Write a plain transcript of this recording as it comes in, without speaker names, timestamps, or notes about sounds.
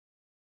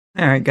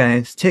Alright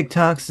guys,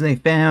 TikToks they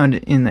found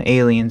in the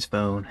alien's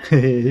phone.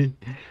 If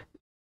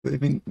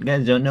you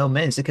guys don't know,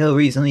 Mexico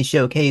recently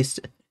showcased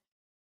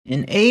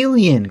an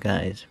alien,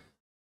 guys.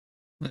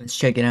 Let's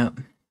check it out.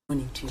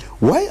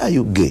 Why are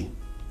you gay?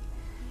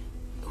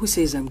 Who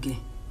says I'm gay?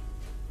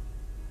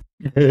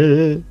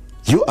 You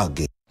are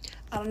gay.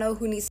 I don't know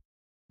who needs.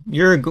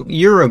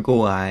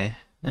 Uruguay.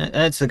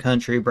 That's the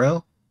country,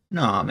 bro.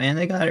 Nah, man,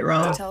 they got it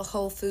wrong. Tell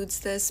Whole Foods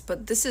this,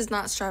 but this is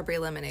not strawberry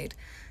lemonade.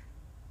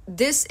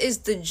 This is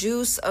the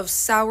juice of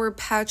Sour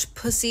Patch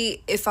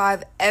pussy if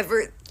I've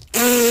ever.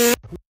 Who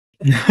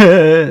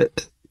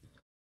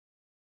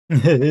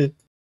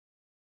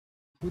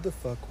the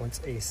fuck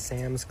wants a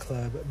Sam's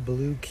Club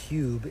blue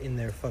cube in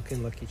their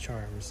fucking Lucky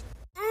Charms?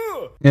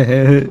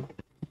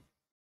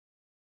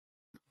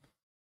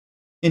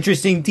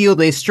 Interesting deal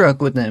they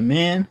struck with them,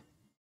 man.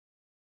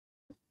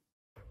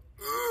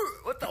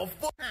 What the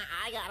fuck?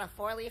 I got a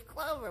 4-leaf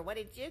clover. What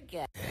did you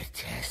get? The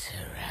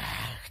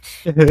Tesseract.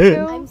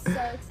 I'm so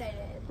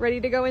excited.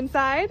 Ready to go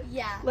inside?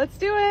 Yeah. Let's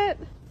do it.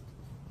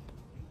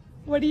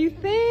 What do you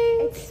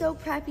think? It's so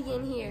preppy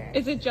in here.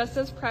 Is it just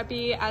as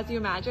preppy as you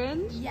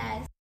imagined?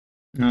 Yes.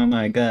 Oh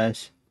my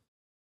gosh.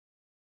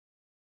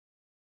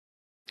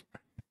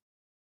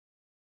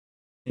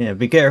 Yeah,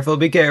 be careful,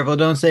 be careful.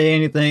 Don't say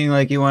anything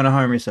like you want to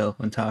harm yourself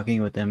when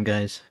talking with them,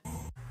 guys.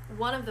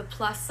 One of the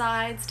plus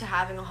sides to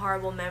having a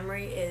horrible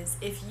memory is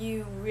if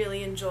you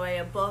really enjoy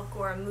a book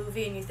or a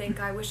movie and you think,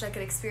 I wish I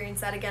could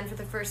experience that again for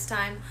the first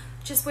time,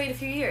 just wait a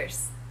few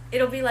years.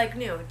 It'll be like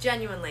new,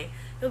 genuinely.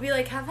 You'll be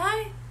like, have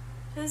I?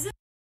 Is it?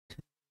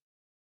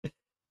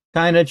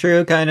 Kinda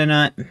true, kinda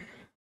not.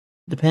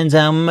 Depends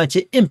how much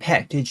it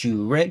impacted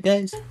you, right,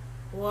 guys?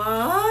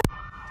 What?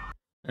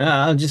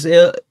 There's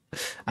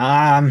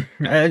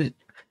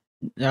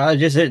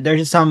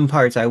just some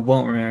parts I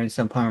won't remember,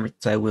 some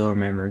parts I will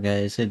remember,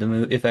 guys.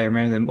 If I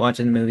remember them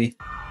watching the movie.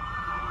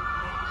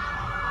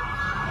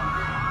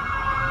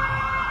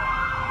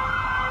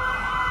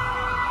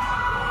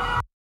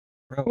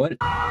 Bro, what?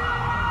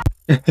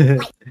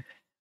 Light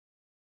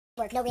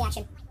work, no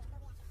reaction.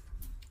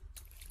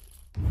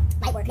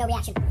 Light work, no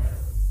reaction.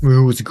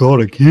 Well, it's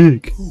got a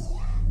kick. Ooh.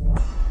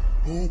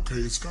 Okay,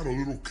 it's got a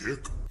little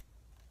kick.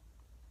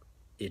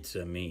 It's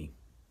me,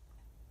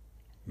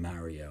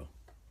 Mario.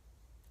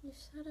 You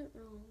said it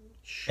wrong.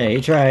 Hey,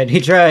 he tried. This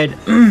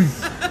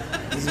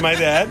is my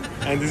dad,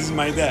 and this is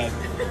my dad.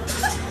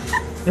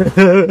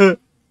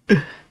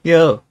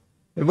 Yo,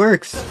 it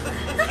works.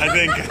 I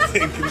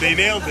think they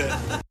nailed it.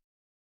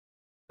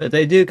 But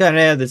they do kind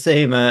of have the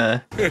same,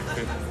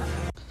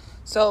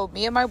 So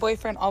me and my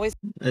boyfriend always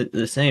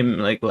the same,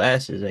 like,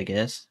 glasses, I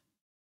guess.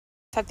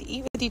 have to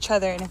eat with each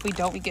other, and if we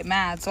don't, we get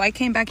mad. So I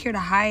came back here to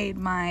hide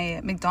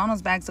my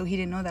McDonald's bag so he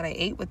didn't know that I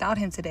ate without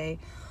him today.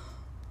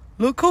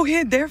 Look who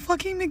hid their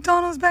fucking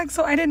McDonald's bag,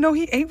 so I didn't know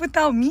he ate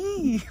without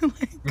me.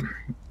 Like...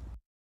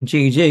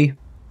 GG.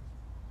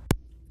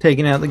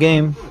 Taking out the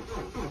game.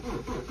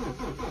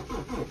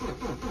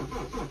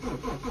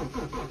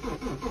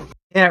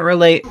 Can't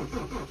relate.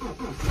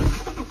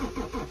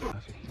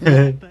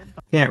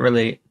 Can't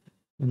relate.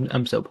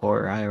 I'm so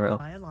poor, IRL.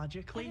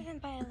 Biologically.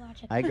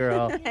 Hi,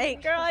 girl. Hey,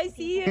 girl, I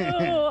see you.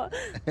 I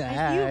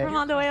see you from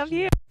all the way up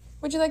here.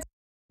 Would you like?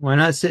 Why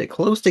not sit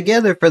close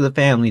together for the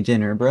family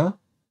dinner, bro?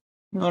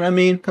 You know what I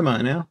mean? Come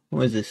on now.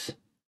 What is this?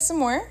 Some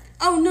more?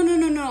 Oh,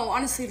 no.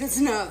 Honestly, that's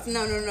enough.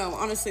 No.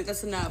 Honestly,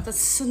 that's enough.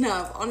 That's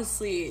enough.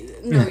 Honestly,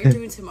 no, you're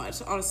doing too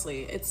much.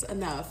 Honestly, it's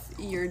enough.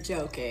 You're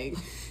joking.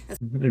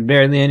 There's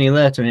barely any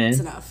left, man. It's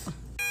enough.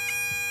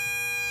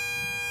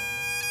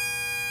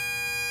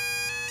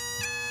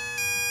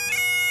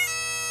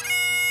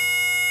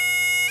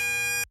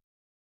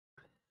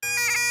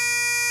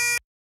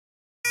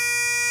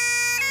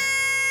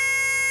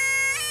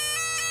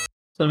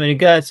 Somebody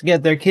got to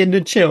get their kid to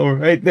chill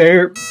right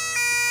there.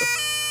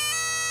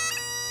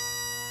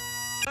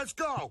 Let's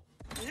go.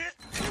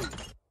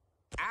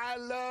 I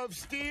love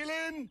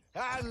stealing.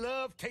 I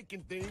love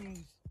taking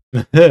things.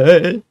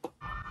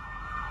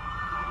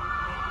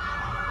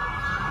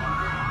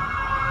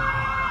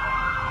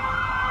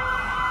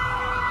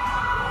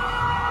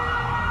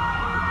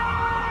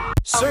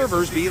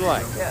 Servers be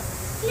like. Yeah.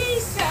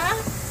 Please,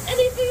 sir.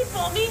 Anything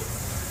for me?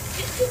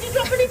 Did you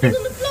drop anything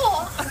on the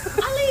floor?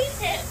 I'll eat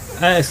it.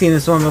 I've seen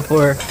this one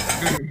before.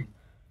 Do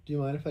you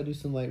mind if I do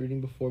some light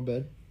reading before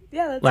bed?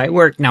 Yeah, that's Light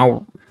work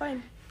now.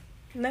 fine.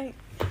 Good night.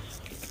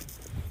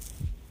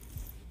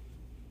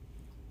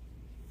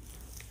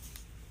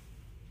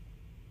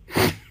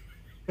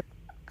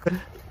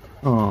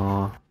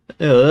 Aww.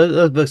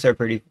 Those books are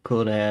pretty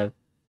cool to have.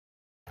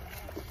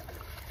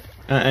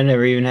 I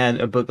never even had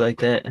a book like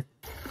that.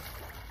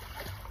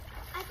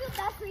 I feel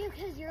bad for you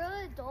because you're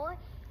an adult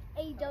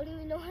and you don't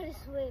even know how to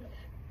swim.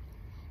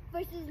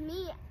 Versus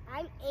me,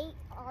 I'm 8.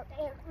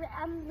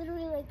 I'm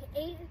literally like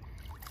 8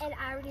 and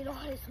I already know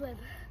how to swim.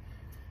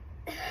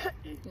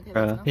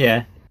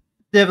 Yeah.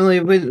 Definitely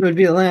would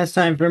be the last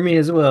time for me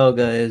as well,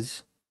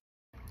 guys.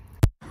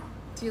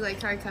 Do you like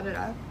how I cut it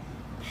up?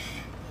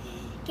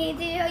 Can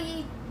you tell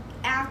you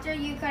after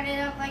you cut it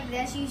up like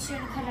this, you should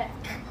cut it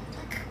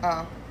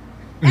Oh.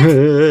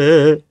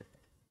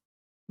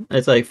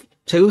 It's like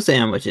 2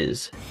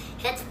 sandwiches.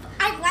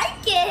 I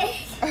like it.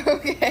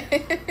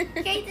 Okay.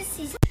 Okay, this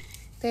is.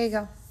 There you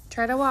go.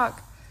 Try to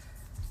walk.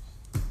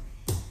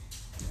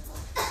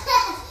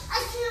 I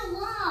can't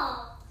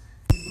walk.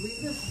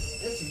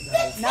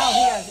 No,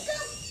 he has.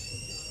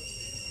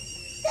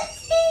 The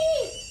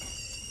teeth.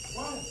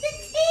 The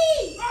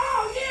teeth.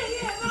 Oh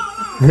yeah,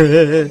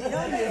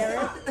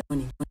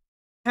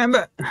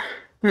 no.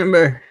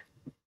 Remember.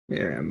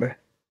 Yeah, remember.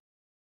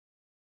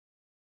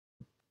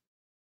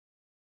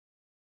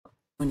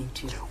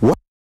 Why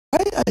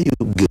are you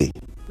gay?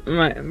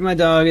 My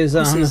dog is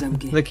on says I'm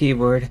gay? the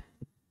keyboard.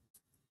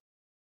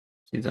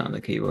 She's on the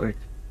keyboard.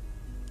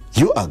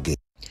 You are gay.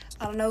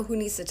 I don't know who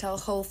needs to tell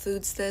Whole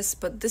Foods this,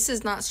 but this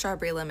is not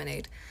strawberry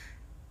lemonade.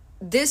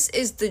 This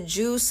is the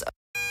juice.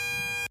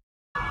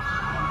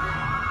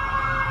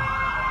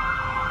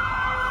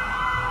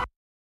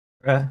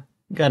 Bruh,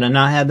 gotta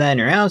not have that in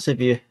your house if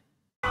you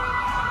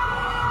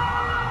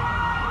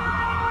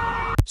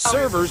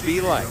Servers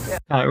be like.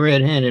 got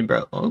red-handed,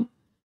 bro. Oh.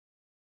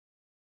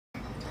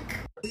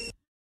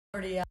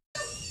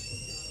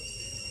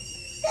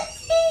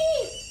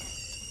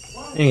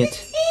 Dang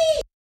it.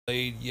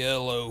 Made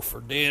yellow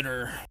for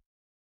dinner.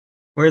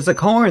 Where's the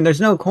corn? There's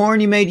no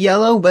corn. You made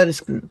yellow,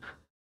 but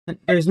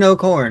there's no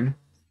corn.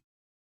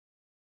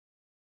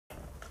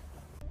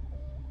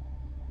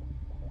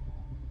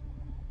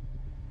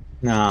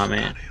 Nah,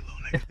 man.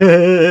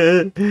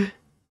 I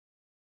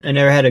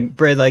never had a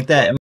bread like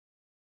that.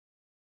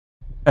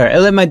 Alright, I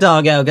let my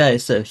dog out,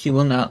 guys, so she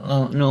will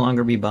not no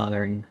longer be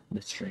bothering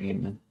the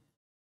stream.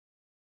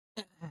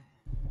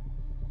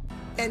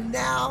 And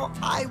now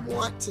I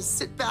want to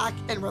sit back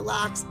and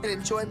relax and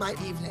enjoy my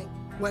evening.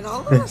 When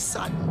all of a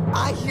sudden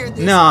I hear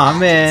this Nah,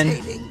 man.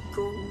 agitating,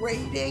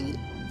 grating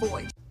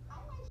voice.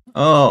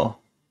 Oh.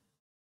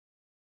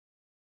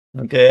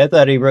 Okay, I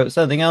thought he wrote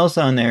something else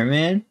on there,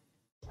 man.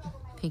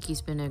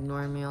 Pinky's been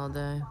ignoring me all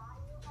day.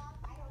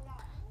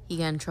 He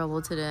got in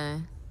trouble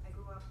today.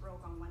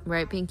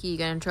 Right, Pinky? You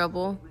got in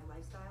trouble?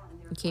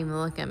 You came to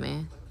look at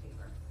me.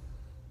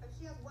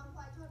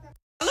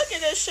 Look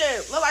at this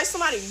shit. Look like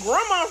somebody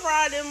grandma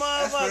fried them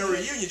motherfuckers. That's for a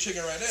reunion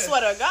chicken right there.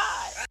 Swear to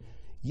God.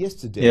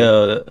 Yesterday.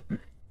 Yo,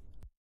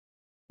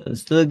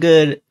 it's still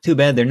good. Too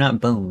bad they're not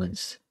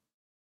boneless.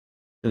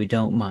 So we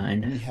don't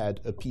mind. We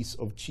had a piece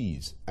of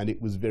cheese, and it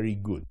was very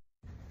good.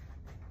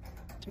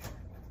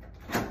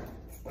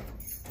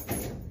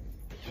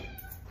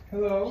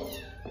 Hello?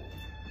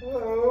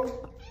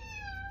 Hello?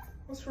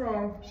 What's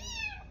wrong?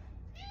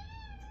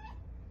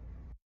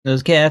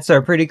 Those cats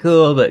are pretty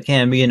cool, but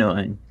can be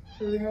annoying.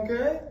 Everything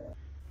okay?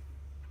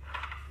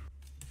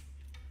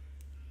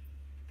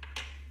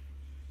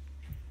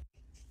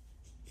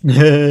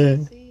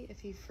 See if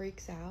he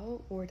freaks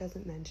out or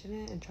doesn't mention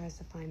it and tries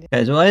to find it.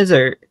 Guys, why is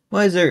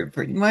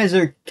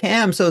their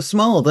cam so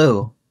small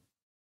though?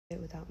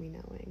 Without me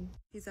knowing.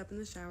 He's up in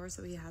the shower,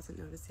 so he hasn't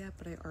noticed yet,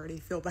 but I already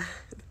feel bad.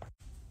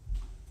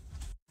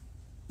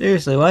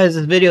 Seriously, why is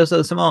this video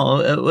so small?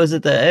 Was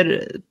it the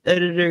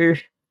editor?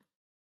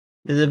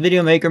 Did the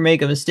video maker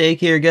make a mistake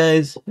here,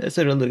 guys? That's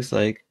what it looks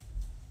like.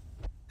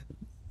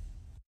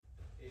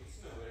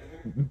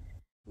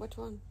 Which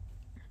one?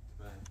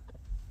 I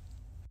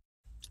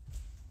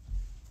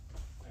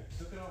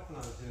took it off when I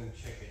was doing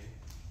chicken.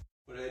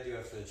 What did I do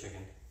after the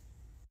chicken?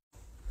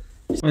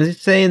 Was he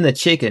saying the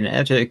chicken?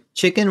 After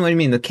chicken? What do you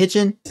mean, the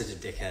kitchen? Such a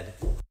dickhead.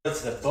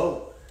 That's the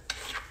boat.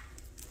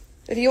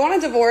 If you want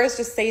a divorce,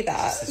 just say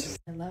that.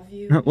 I love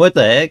you. What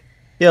the heck?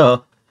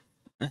 Yo.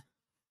 I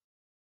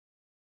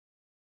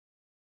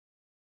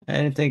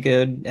didn't think it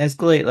would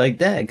escalate like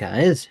that,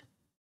 guys.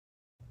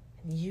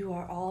 You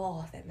are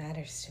all that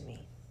matters to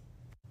me.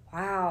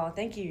 Wow,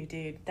 thank you,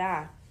 dude.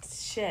 That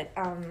shit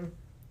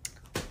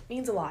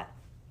means a lot.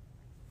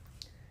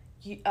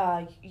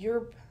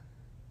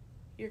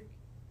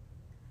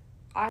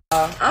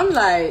 I'm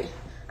like,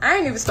 I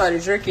ain't even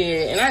started drinking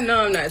yet, and I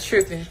know I'm not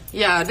tripping.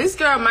 Yeah, this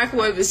girl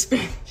microwave is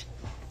spinach.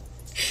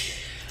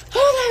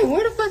 I'm like,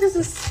 where the fuck is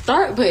the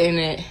start button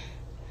at?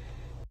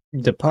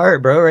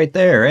 Depart, bro, right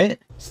there, right?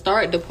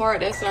 Start, depart,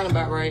 that sound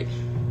about right.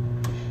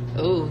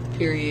 Oh,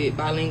 period,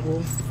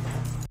 bilingual.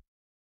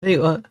 Hey,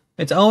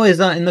 it's always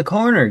not in the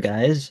corner,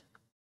 guys.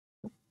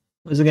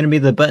 Was it gonna be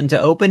the button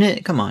to open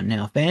it? Come on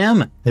now,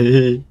 fam.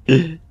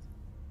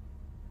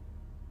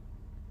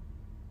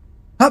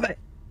 Hop it.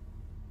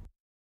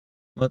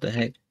 What the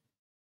heck?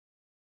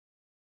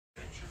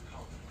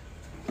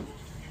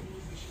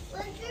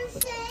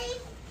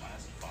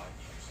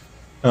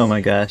 Oh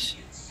my gosh.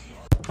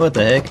 What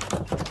the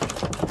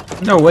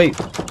heck? No, wait.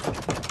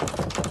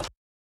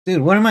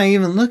 Dude, what am I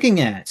even looking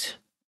at?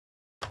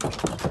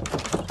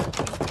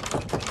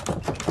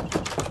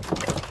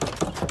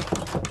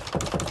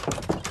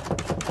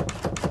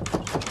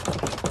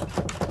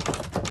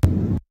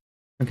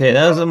 Okay,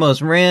 that was the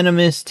most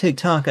randomest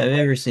TikTok I've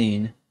ever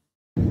seen.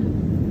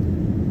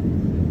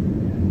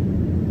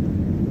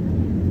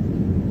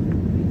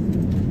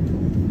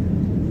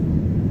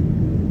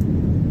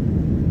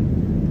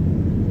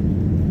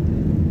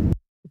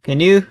 Can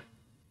you?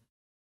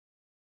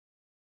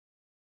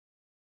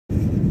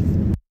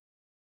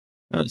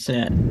 What's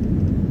that?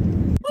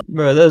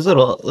 Bro, those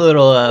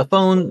little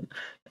phone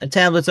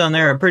tablets on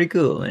there are pretty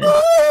cool, man.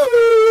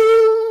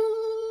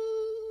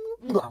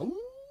 Oh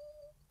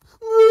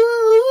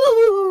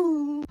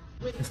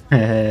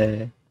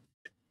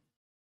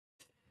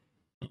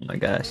my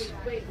gosh.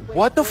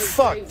 What the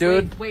fuck,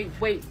 dude?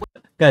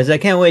 Guys, I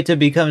can't wait to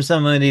become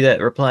somebody that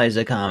replies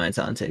to comments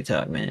on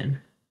TikTok,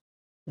 man.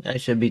 I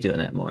should be doing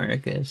that more, I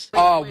guess.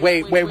 Oh,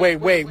 wait. My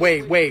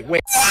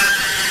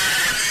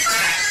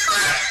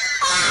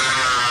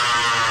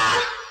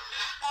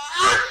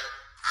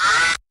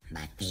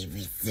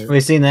favorite soup.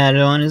 We've seen that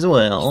one as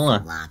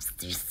well.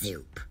 Lobster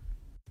soup.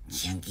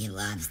 Chunky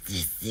lobster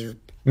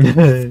soup.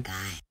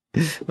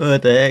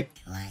 What the heck?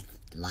 Like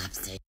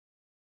lobster.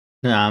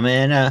 Nah,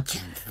 man.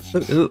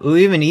 Who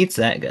even eats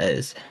that,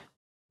 guys?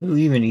 Who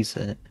even eats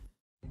that?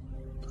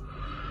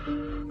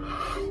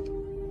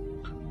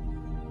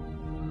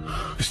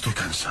 Estoy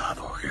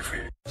cansado,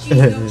 jefe.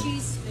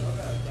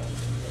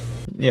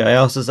 Yeah, I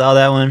also saw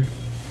that one.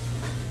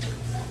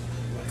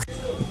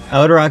 I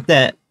would rock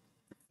that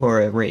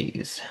for a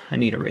raise. I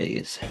need a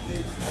raise.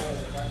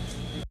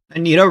 I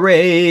need a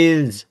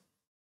raise!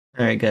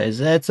 Alright guys,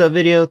 that's a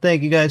video.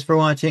 Thank you guys for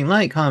watching.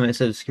 Like, comment,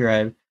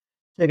 subscribe.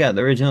 Check out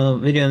the original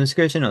video in the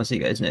description. I'll see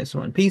you guys next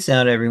one. Peace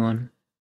out, everyone.